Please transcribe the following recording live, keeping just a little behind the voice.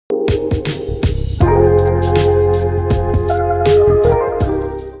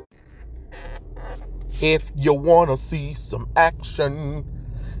If you wanna see some action,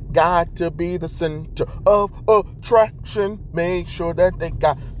 got to be the center of attraction. Make sure that they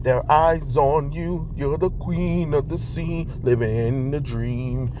got their eyes on you. You're the queen of the sea, living in the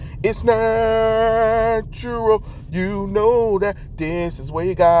dream. It's natural. You know that this is where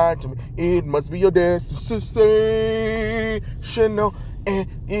you got to me. It must be your destiny. Sensational.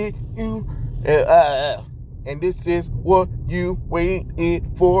 And this is what you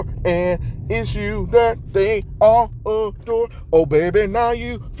waited for, and it's you that they all adore. Oh, baby, now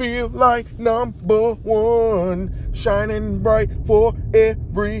you feel like number one, shining bright for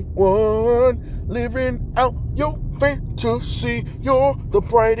everyone, living out your fantasy. You're the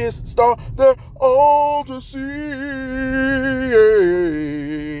brightest star they're all to see.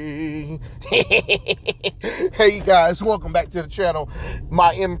 Hey, you guys, welcome back to the channel.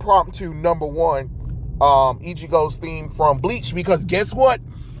 My impromptu number one. Ichigo's theme from Bleach, because guess what?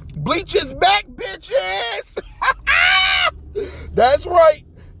 Bleach is back, bitches! That's right.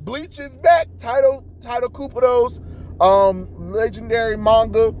 Bleach is back. Title Kupido's legendary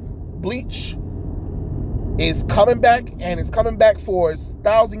manga, Bleach, is coming back, and it's coming back for its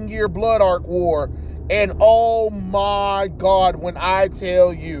 1,000-year Blood Arc War. And oh my God, when I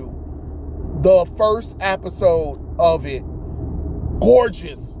tell you, the first episode of it,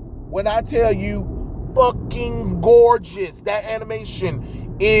 gorgeous. When I tell you, fucking gorgeous. That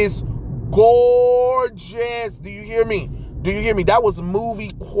animation is gorgeous. Do you hear me? Do you hear me? That was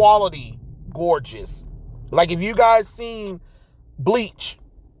movie quality gorgeous. Like, if you guys seen Bleach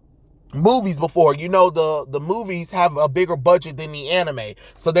movies before, you know the movies have a bigger budget than the anime,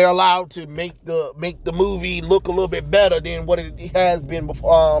 so they're allowed to make the movie look a little bit better than what it has been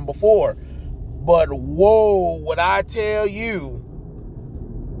before. But whoa, when I tell you,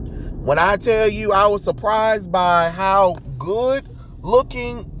 I was surprised by how good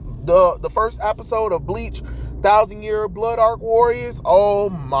looking the first episode of Bleach 1,000-Year Blood Arc War is. Oh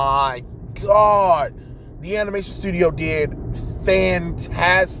my God. The animation studio did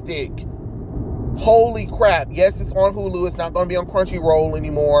fantastic. Holy crap. Yes, it's on Hulu. It's not going to be on Crunchyroll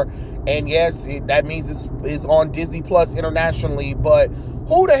anymore. And yes, that means it's on Disney Plus internationally. But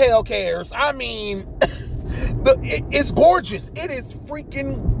who the hell cares? I mean, it's gorgeous. It is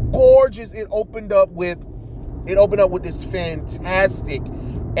freaking gorgeous. It opened up with this fantastic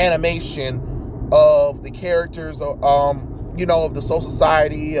animation of the characters, of the Soul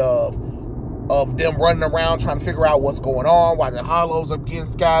Society, of them running around trying to figure out what's going on, why the hollows are getting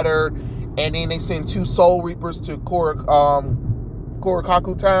scattered. And then they send 2 Soul Reapers to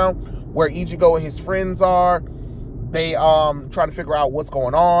Kurikaku Town, where Ichigo and his friends are. They trying to figure out what's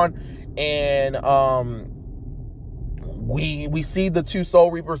going on. And we see the 2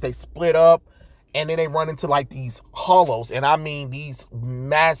 Soul Reapers, they split up, and then they run into like these hollows. And I mean these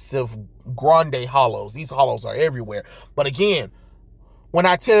massive grande hollows. These hollows are everywhere. But again, when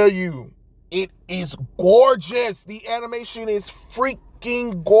I tell you, it is gorgeous. The animation is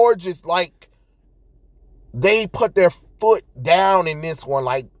freaking gorgeous. Like, they put their foot down in this one.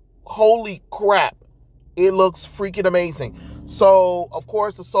 Like, holy crap. It looks freaking amazing. So, of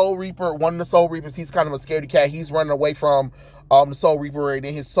course, the Soul Reaper, one of the Soul Reapers, he's kind of a scaredy cat. He's running away from the Soul Reaper, and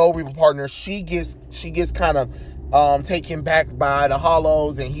then his Soul Reaper partner, she gets kind of taken back by the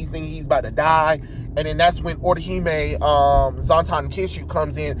hollows, and he's thinking he's about to die. And then that's when Orihime, Zantan Kishu,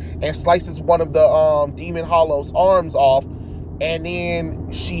 comes in and slices one of the demon hollows' arms off, and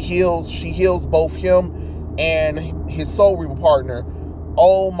then she heals both him and his Soul Reaper partner.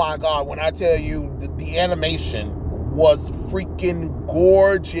 Oh my God, when I tell you, the animation was freaking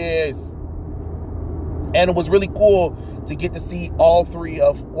gorgeous. And it was really cool to get to see all 3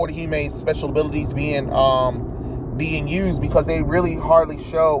 of Orihime's special abilities being used, because they really hardly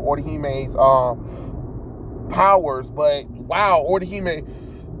show Orihime's powers. But wow, Orihime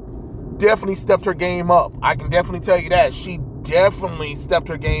definitely stepped her game up. I can definitely tell you that. She definitely stepped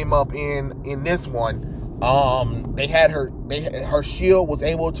her game up in this one. Her shield was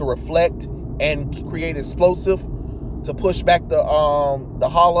able to reflect and create explosive to push back the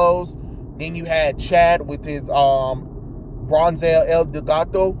hollows. Then you had Chad with his Bronzel El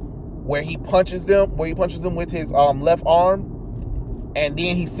Delgado, where he punches them with his left arm, and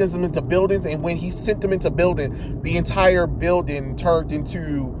then he sends them into buildings. And when he sent them into building, the entire building turned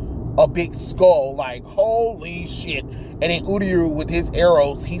into a big skull. Like, holy shit. And then Uryu with his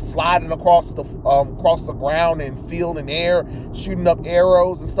arrows, he's sliding across the ground and field and air, shooting up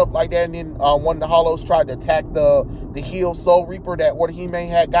arrows and stuff like that. And then one of the hollows tried to attack the healed Soul Reaper that Orihime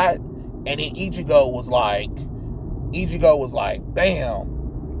had got, and then Ichigo was like, bam.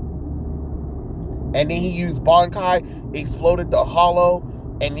 And then he used Bankai, exploded the hollow,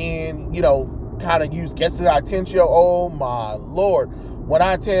 and then, kind of use Getsu Attention. Oh my lord. When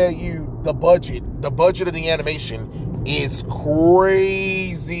I tell you the budget of the animation is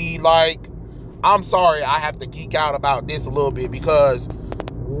crazy. Like, I'm sorry, I have to geek out about this a little bit because,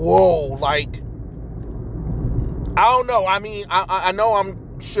 whoa, like, I don't know. I mean, I know I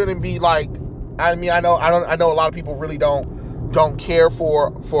shouldn't be like, I mean, I know a lot of people really don't care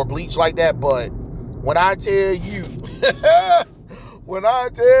for Bleach like that, but when I tell you, when I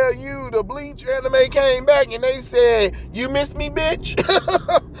tell you the Bleach anime came back and they said, "You missed me, bitch,"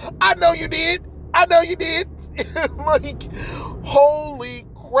 I know you did. I know you did. Like, holy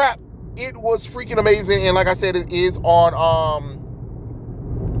crap. It was freaking amazing. And like I said, it is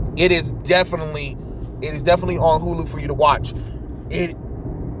definitely on Hulu for you to watch.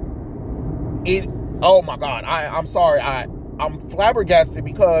 Oh my God. I'm sorry. I'm flabbergasted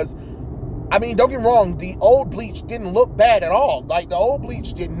because, I mean, don't get me wrong, the old Bleach didn't look bad at all. Like, the old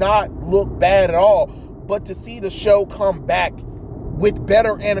Bleach did not look bad at all. But to see the show come back with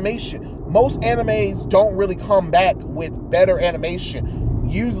better animation, most animes don't really come back with better animation.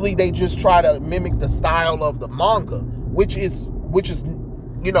 Usually they just try to mimic the style of the manga, which is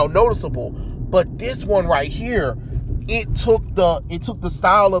noticeable. But this one right here, it took the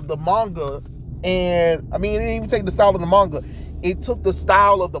style of the manga, and I mean, it didn't even take the style of the manga. It took the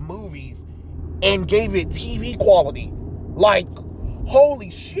style of the movies and gave it TV quality. Like, holy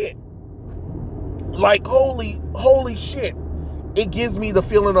shit. Like, holy shit. It gives me the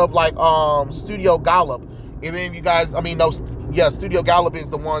feeling of like Studio Gallop. And then you guys, I mean, Studio Gallop is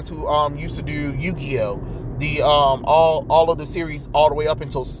the ones who used to do Yu-Gi-Oh! The all of the series all the way up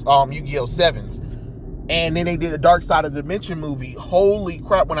until Yu-Gi-Oh! 7s. And then they did the Dark Side of the Dimension movie. Holy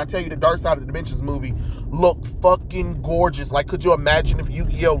crap, when I tell you the Dark Side of the Dimensions movie looked fucking gorgeous. Like, could you imagine if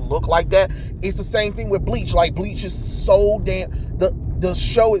Yu-Gi-Oh! Looked like that? It's the same thing with Bleach. Like, Bleach is so damn... The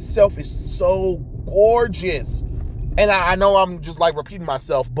show itself is so gorgeous. And I know I'm just like repeating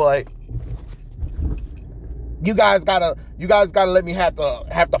myself, but you guys gotta let me have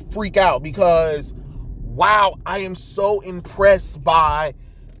to freak out because, wow, I am so impressed by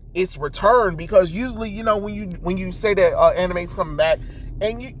its return. Because usually, when you say that anime's coming back,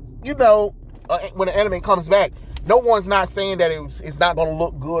 and when an anime comes back, no one's not saying that it's not going to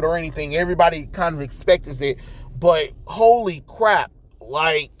look good or anything. Everybody kind of expects it, but holy crap,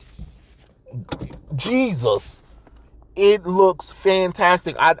 like, Jesus, it looks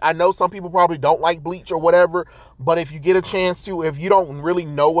fantastic. I know some people probably don't like Bleach or whatever, but if you get a chance to, if you don't really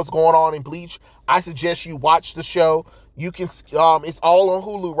know what's going on in Bleach, I suggest you watch the show. You can, it's all on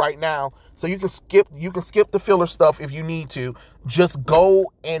Hulu right now, so you can skip the filler stuff if you need to. Just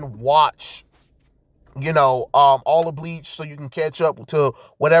go and watch, all of Bleach so you can catch up to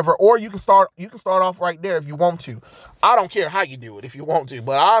whatever, or you can start off right there if you want to. I don't care how you do it if you want to,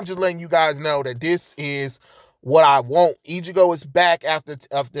 but I'm just letting you guys know that this is what I want. Ichigo is back after a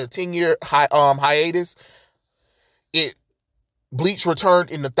 10-year hiatus. Bleach returned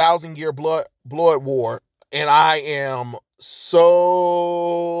in the 1,000-year blood war, and I am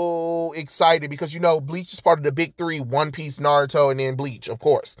so excited because Bleach is part of the big three: One Piece, Naruto, and then Bleach, of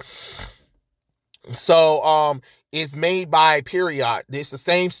course. So it's made by Period. It's the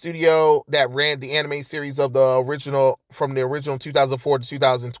same studio that ran the anime series of the original 2004 to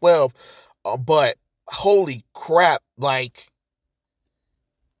 2012. But holy crap, like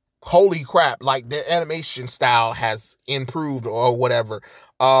the animation style has improved or whatever.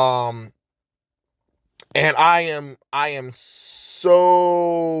 And I am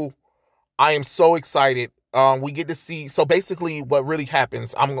so excited. We get to see, so basically what really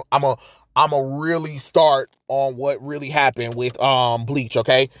happens, I'm a really start on what really happened with Bleach,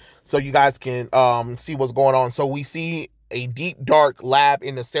 okay? So you guys can see what's going on. So we see a deep dark lab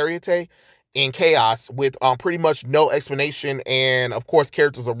in the Seriete in chaos with pretty much no explanation, and of course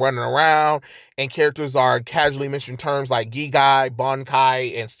characters are running around, and characters are casually mentioning terms like Gigai,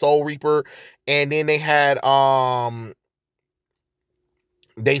 Bankai, and Soul Reaper. And then they had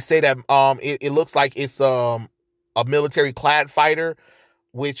they say that it looks like it's a military clad fighter,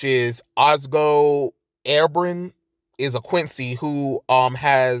 which is Osgo Airborne, is a Quincy who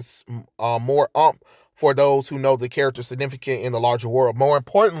has more for those who know the character significant in the larger world. More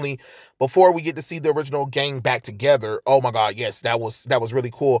importantly, before we get to see the original gang back together, oh my God, yes, that was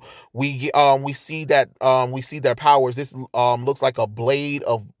really cool. We see their powers. This looks like a blade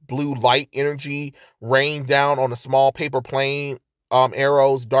of blue light energy rained down on a small paper plane,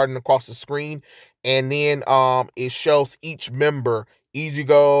 arrows darting across the screen, and then it shows each member: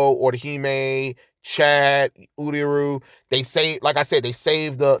 Ichigo, Orihime, Chad, Uriru. They say, like I said, they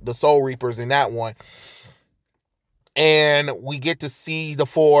saved the Soul Reapers in that one. and we get to see the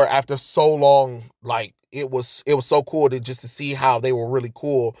four after so long. Like it was so cool to just to see how they were really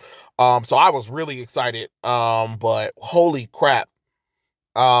cool. So I was really excited. But holy crap.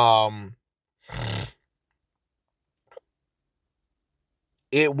 Um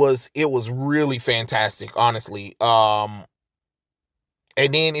it was really fantastic, honestly. And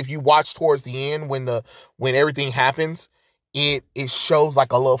then if you watch towards the end when everything happens, it shows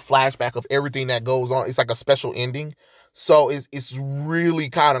like a little flashback of everything that goes on. It's like a special ending. So it's really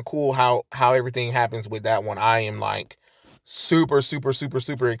kind of cool how everything happens with that one. I am like super super super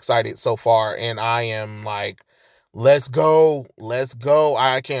super excited so far, and I am like, let's go. Let's go.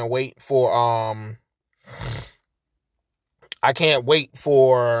 I can't wait for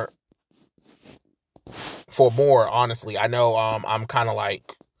more, honestly. I know I'm kind of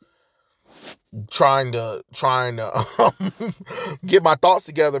like trying to get my thoughts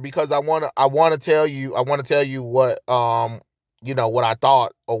together, because I want to tell you what what I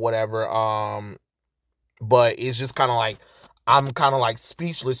thought or whatever, but it's just kind of like I'm kind of like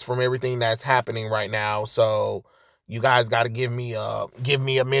speechless from everything that's happening right now. So you guys got to give me a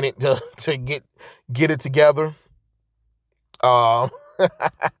minute to get it together. um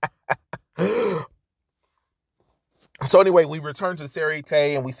So anyway, we return to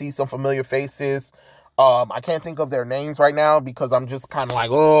Serite and we see some familiar faces. I can't think of their names right now because I'm just kind of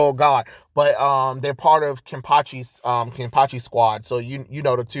like, oh god. But they're part of Kenpachi squad. So you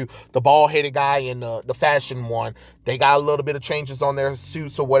know the bald headed guy and the fashion one. They got a little bit of changes on their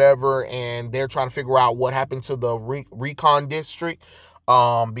suits or whatever, and they're trying to figure out what happened to the recon district.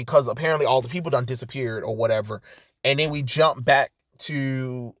 Because apparently all the people done disappeared or whatever. And then we jump back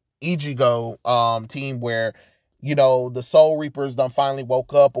to Ichigo team, where the Soul Reapers done finally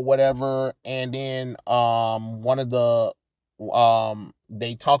woke up or whatever, and then one of the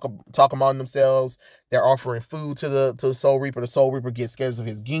they talk among themselves. They're offering food to the Soul Reaper. The Soul Reaper gets scared of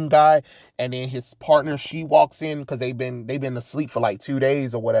his Gingai, and then his partner, she walks in because they've been asleep for like 2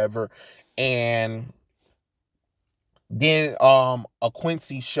 days or whatever. And then a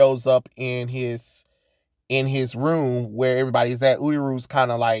Quincy shows up in his room where everybody's at. Uiru's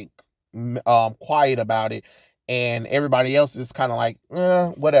kind of like quiet about it, and everybody else is kind of like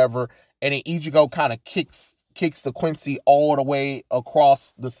whatever. And then Ichigo kind of kicks the Quincy all the way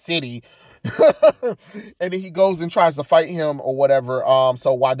across the city. And then he goes and tries to fight him or whatever.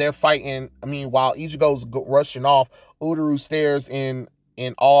 So while they're fighting, while Ichigo's rushing off, Uiru stares in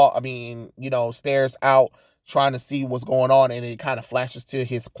awe. Stares out trying to see what's going on, and it kind of flashes to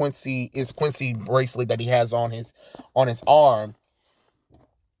his Quincy bracelet that he has on his arm.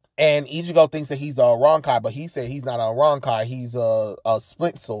 And Ichigo thinks that he's a Ronkai, but he said he's not a Ronkai, he's a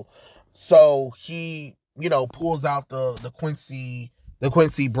Splitzel. So he, pulls out the Quincy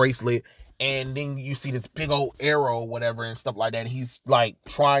bracelet, and then you see this big old arrow, whatever, and stuff like that. And he's like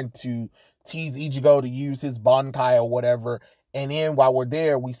trying to tease Ichigo to use his Bankai or whatever. And then while we're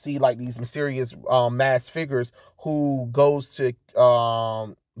there, we see like these mysterious masked figures who goes to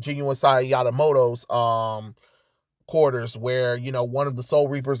Genuine Sai Yadamoto's quarters, where one of the Soul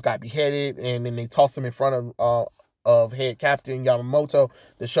Reapers got beheaded, and then they toss him in front of head captain Yamamoto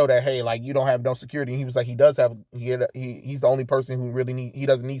to show that, hey, like, you don't have no security. And he was like, he does have, he's the only person who really he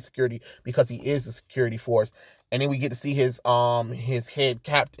doesn't need security, because he is a security force. And then we get to see his head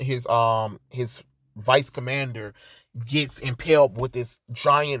captain, his vice commander gets impaled with this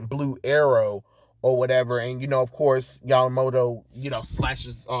giant blue arrow or whatever. And of course Yamamoto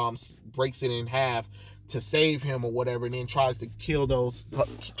slashes breaks it in half to save him or whatever, and then try to kill those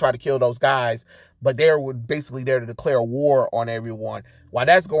guys. But they were basically there to declare war on everyone. While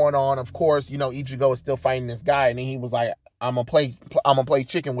that's going on, of course, Ichigo is still fighting this guy, and then he was like, I'm gonna play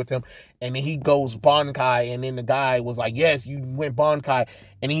chicken with him. And then he goes Bankai, and then the guy was like, yes, you went Bankai.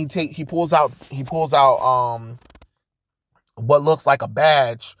 And he pulls out what looks like a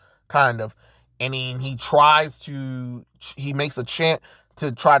badge, kind of. And then he makes a chant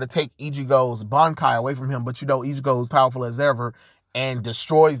to try to take Ichigo's Bankai away from him. But Ichigo is powerful as ever and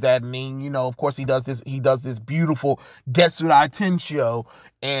destroys that. And then, of course, he does this beautiful Getsurai Tenshio,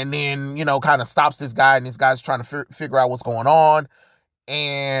 and then, kind of stops this guy, and this guy's trying to figure out what's going on.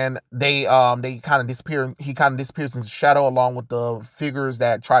 And they kind of disappear. He kind of disappears into shadow along with the figures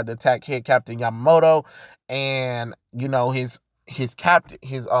that tried to attack head captain Yamamoto. And his captain,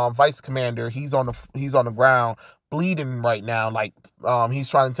 his vice commander, he's on the ground bleeding right now. Like he's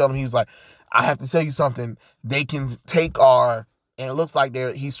trying to tell him, he was like, I have to tell you something. They can take our, and it looks like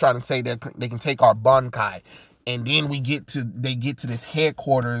he's trying to say that they can take our Bankai. And then they get to this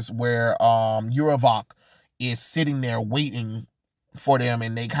headquarters where Uravok is sitting there waiting for them,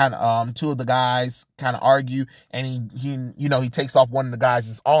 and they kind of two of the guys kind of argue, and he takes off one of the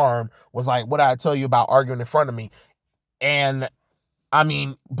guys' arm. Was like, what did I tell you about arguing in front of me? And I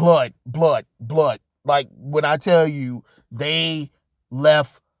mean, blood. Like, when I tell you, they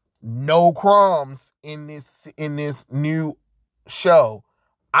left no crumbs in this new show,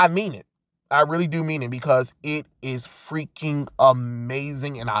 I mean it. I really do mean it, because it is freaking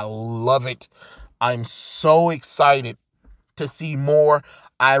amazing and I love it. I'm so excited to see more.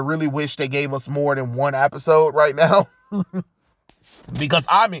 I really wish they gave us more than one episode right now. Because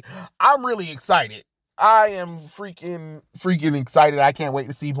I'm really excited. I am freaking excited. I can't wait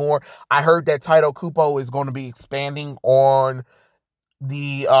to see more. I heard that Taito Kupo is going to be expanding on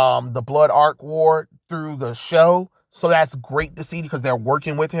the Blood Arc War through the show. So that's great to see, because they're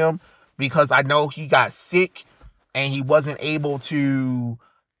working with him, because I know he got sick and he wasn't able to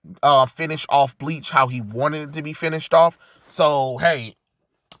finish off Bleach how he wanted it to be finished off. So, hey,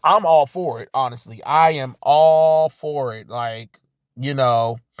 I'm all for it, honestly. I am all for it. Like, you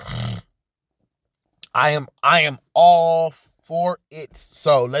know, I am all for it.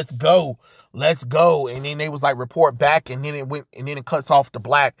 So let's go. And then they was like, report back, and then it cuts off to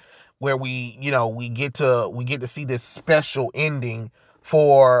black, where we get to see this special ending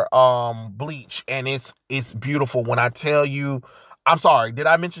for Bleach, and it's beautiful. When I tell you, I'm sorry, did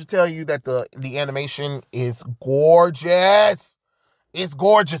I mention to tell you that the animation is gorgeous? It's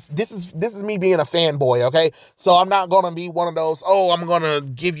gorgeous. This is me being a fanboy, okay? So I'm not gonna be one of those, I'm gonna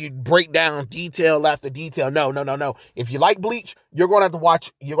give you breakdown detail after detail. No. If you like Bleach, you're gonna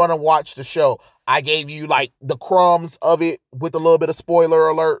watch the show. I gave you like the crumbs of it with a little bit of spoiler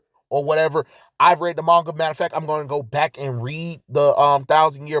alert or whatever. I've read the manga. Matter of fact, I'm gonna go back and read the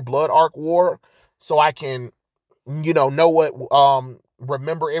 1,000-Year Blood Arc War, so I can know what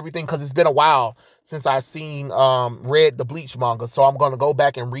remember everything, because it's been a while since I read the Bleach manga. So I'm gonna go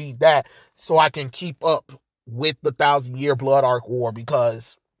back and read that, so I can keep up with the 1,000-Year Blood Arc War,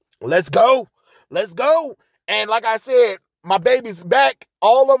 because let's go. And like I said, my baby's back.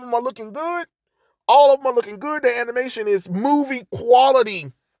 All of them are looking good. The animation is movie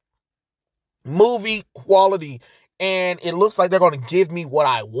quality. And it looks like they're going to give me what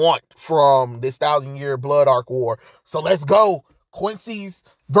I want from this 1,000-Year Blood Arc War. So let's go. Quincy's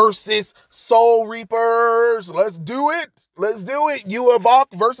versus Soul Reapers. Let's do it.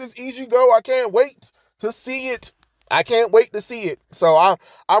 Yuvok versus Ichigo. I can't wait to see it. So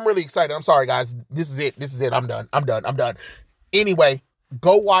I'm really excited. I'm sorry, guys. This is it. I'm done. Anyway,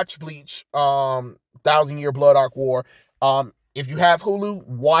 go watch Bleach, 1,000-Year Blood Arc War. If you have Hulu,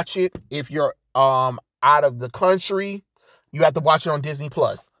 watch it. If you're out of the country, you have to watch it on Disney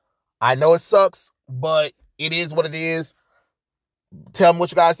Plus. I know it sucks, but it is what it is. Tell me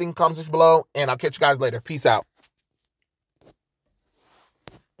what you guys think in the comment section below, and I'll catch you guys later. Peace out.